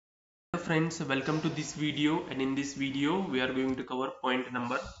friends, welcome to this video, and in this video we are going to cover point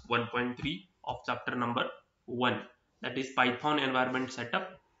number 1.3 of chapter number 1, that is Python environment setup,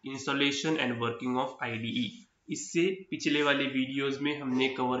 installation and working of IDE। इससे पिछले वाले videos में हमने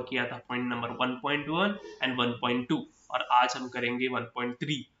cover किया था point number 1.1 and 1.2 और आज हम करेंगे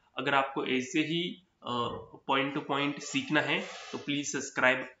 1.3। अगर आपको ऐसे ही पॉइंट टू पॉइंट सीखना है तो please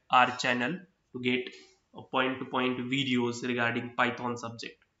subscribe our channel to get point to point videos regarding Python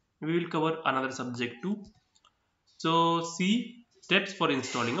subject. We will cover another subject too. So see, steps for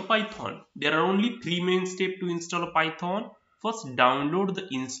installing a Python. There are only three main steps to install a Python. First, download the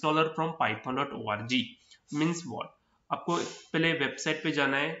installer from python.org. Means what? आपको पहले website पे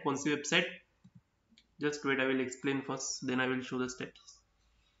जाना है। कौन सी website? Just wait, I will explain first, then I will show the steps.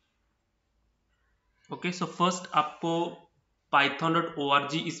 Okay, so first आपको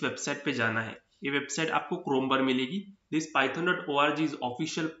python.org इस website पे जाना है। ये वेबसाइट आपको क्रोम पर मिलेगी। This python.org is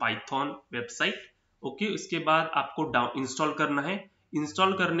official Python website. Okay, उसके बाद आपको इंस्टॉल करना है।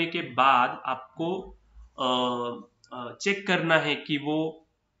 इंस्टॉल करने के बाद आपको चेक करना है कि वो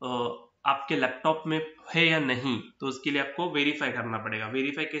आपके लैपटॉप में है या नहीं, तो उसके लिए आपको वेरीफाई करना पड़ेगा।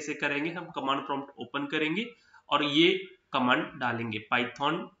 वेरीफाई कैसे करेंगे? हम कमांड प्रॉम्प्ट ओपन करेंगे और ये कमांड डालेंगे,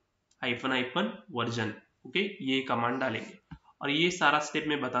 पाइथन -- वर्जन। ओके, ये कमांड डालेंगे और ये सारा स्टेप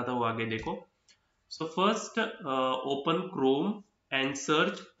मैं बताता हूँ आगे, देखो। So first open Chrome and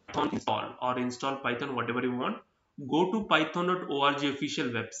search python install or install python, whatever you want. Go to python.org official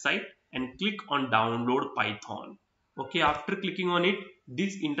website and click on download python. Okay, after clicking on it,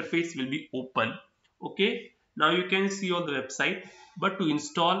 this interface will be open. Okay, now you can see on the website, but to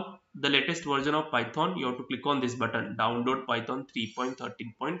install the latest version of Python you have to click on this button, download python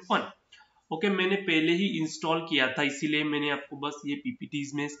 3.13.1. Okay, मैंने पहले ही install किया था, इसीलिए मैंने आपको बस ये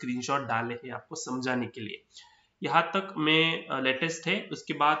PPTs में स्क्रीनशॉट डाले हैं आपको समझाने के लिए। यहाँ तक मैं लेटेस्ट है,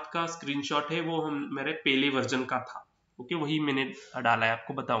 उसके बाद का स्क्रीनशॉट है वो हम मेरे पहले वर्जन का था। ओके, वही मैंने डाला है,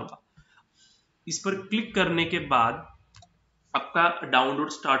 आपको बताऊंगा। इस पर क्लिक करने के बाद आपका डाउनलोड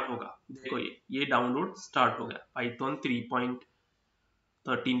स्टार्ट होगा। देखो ये डाउनलोड स्टार्ट हो गया, पाइथन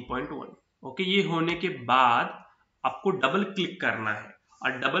 3.13.1। ओके, ये होने के बाद आपको डबल क्लिक करना है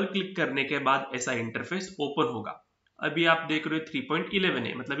और डबल क्लिक करने के बाद ऐसा इंटरफेस ओपन होगा। अभी आप देख रहे हो 3.11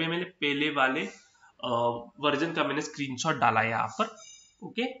 है, मतलब ये मैंने पहले वाले वर्जन का मैंने स्क्रीनशॉट डाला है यहाँ पर।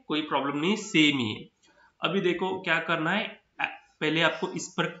 ओके, कोई प्रॉब्लम नहीं, सेम ही है। अभी देखो क्या करना है, पहले आपको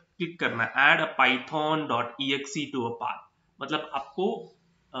इस पर क्लिक करना है, add a python.exe to a path। मतलब आपको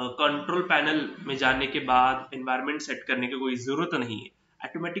कंट्रोल पैनल में जाने के बाद एनवायरनमेंट सेट करने की कोई जरूरत नहीं है,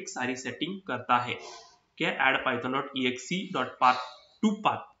 ऑटोमेटिक सारी सेटिंग करता है। क्या add python.exe.path to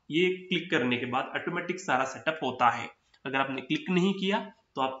path, ये क्लिक करने के बाद ऑटोमेटिक सारा सेटअप होता है। अगर आपने क्लिक नहीं किया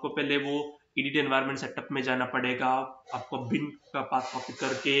तो आपको पहले वो एडिट एनवायरनमेंट सेटअप में जाना पड़ेगा, आपको बिन का पाथ कॉपी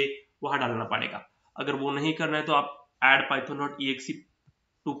करके वहां डालना पड़ेगा। अगर वो नहीं करना है तो आप add python.exe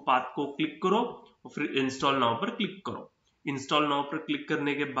to path को क्लिक करो और फिर इंस्टॉल नाउ पर क्लिक करो। इंस्टॉल नाउ पर क्लिक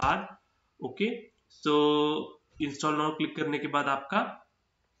करने के बाद ओके, सो इंस्टॉल नाउ क्लिक करने के बाद आपका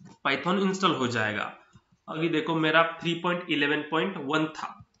पाइथन इंस्टॉल हो जाएगा। अभी देखो मेरा 3.11.1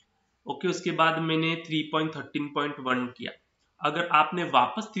 था। ओके, उसके बाद मैंने 3.13.1 किया। अगर आपने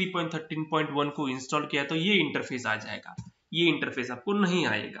वापस 3.13.1 को इंस्टॉल किया तो ये इंटरफेस आ जाएगा, ये इंटरफेस आपको नहीं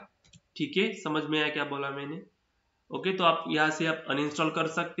आएगा। ठीक है, समझ में आया क्या बोला मैंने? ओके, तो आप यहाँ से आप अनइंस्टॉल कर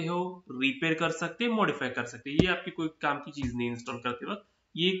सकते हो, रिपेयर कर सकते हो, मॉडिफाई कर सकते हो। ये आपकी कोई काम की चीज नहीं इंस्टॉल करते वक्त।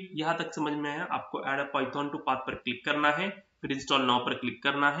 ये यहाँ तक समझ में आया? आपको ऐड पाइथन टू पाथ पर क्लिक करना है, फिर इंस्टॉल नाउ पर क्लिक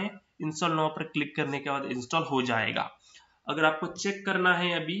करना है। इंस्टॉल नाउ पर क्लिक करने के बाद इंस्टॉल हो जाएगा। अगर आपको चेक करना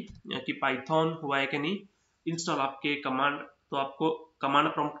है अभी कि पाइथन हुआ है कि नहीं इंस्टॉल आपके कमांड, तो आपको कमांड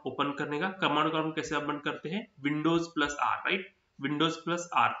प्रॉम्प्ट ओपन करने का। कमांड प्रॉम्प्ट कैसे ओपन करते हैं? Windows plus are, right? Windows plus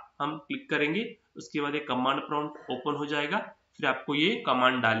are हम क्लिक करेंगे, उसके बाद एक कमांड प्रॉम्प्ट ओपन हो जाएगा। फिर आपको ये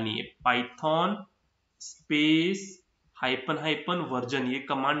कमांड डालनी है, पाइथन स्पेस -- वर्जन। ये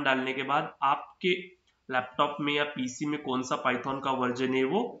कमांड डालने के बाद आपके लैपटॉप में या पीसी में कौन सा पाइथन का वर्जन है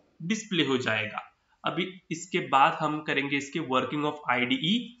वो डिस्प्ले हो जाएगा। अभी इसके बाद हम करेंगे इसके वर्किंग ऑफ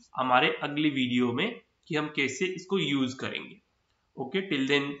IDE हमारे अगले वीडियो में कि हम कैसे इसको यूज करेंगे। Okay, till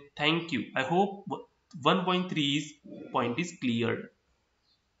then thank you. I hope 1.3 point is cleared.